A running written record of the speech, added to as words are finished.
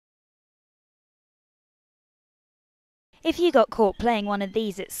If you got caught playing one of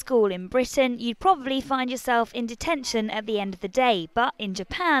these at school in Britain, you'd probably find yourself in detention at the end of the day. But in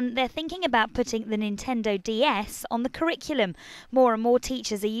Japan, they're thinking about putting the Nintendo DS on the curriculum. More and more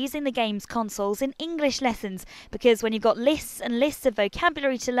teachers are using the game's consoles in English lessons because when you've got lists and lists of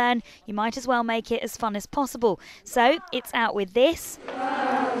vocabulary to learn, you might as well make it as fun as possible. So it's out with this.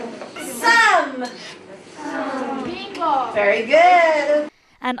 Sam! Bingo! Very good!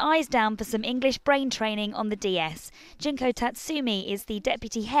 And eyes down for some English brain training on the DS. Junko Tatsumi is the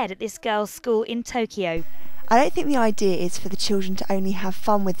deputy head at this girls' school in Tokyo. I don't think the idea is for the children to only have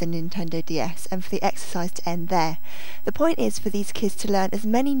fun with the Nintendo DS and for the exercise to end there. The point is for these kids to learn as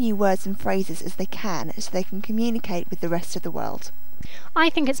many new words and phrases as they can so they can communicate with the rest of the world.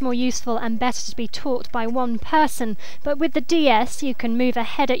 I think it's more useful and better to be taught by one person, but with the DS you can move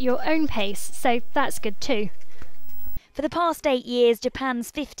ahead at your own pace, so that's good too. For the past 8 years,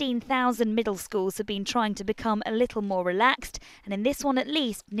 Japan's 15,000 middle schools have been trying to become a little more relaxed, and in this one at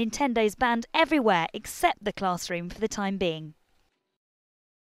least, Nintendo's banned everywhere except the classroom for the time being.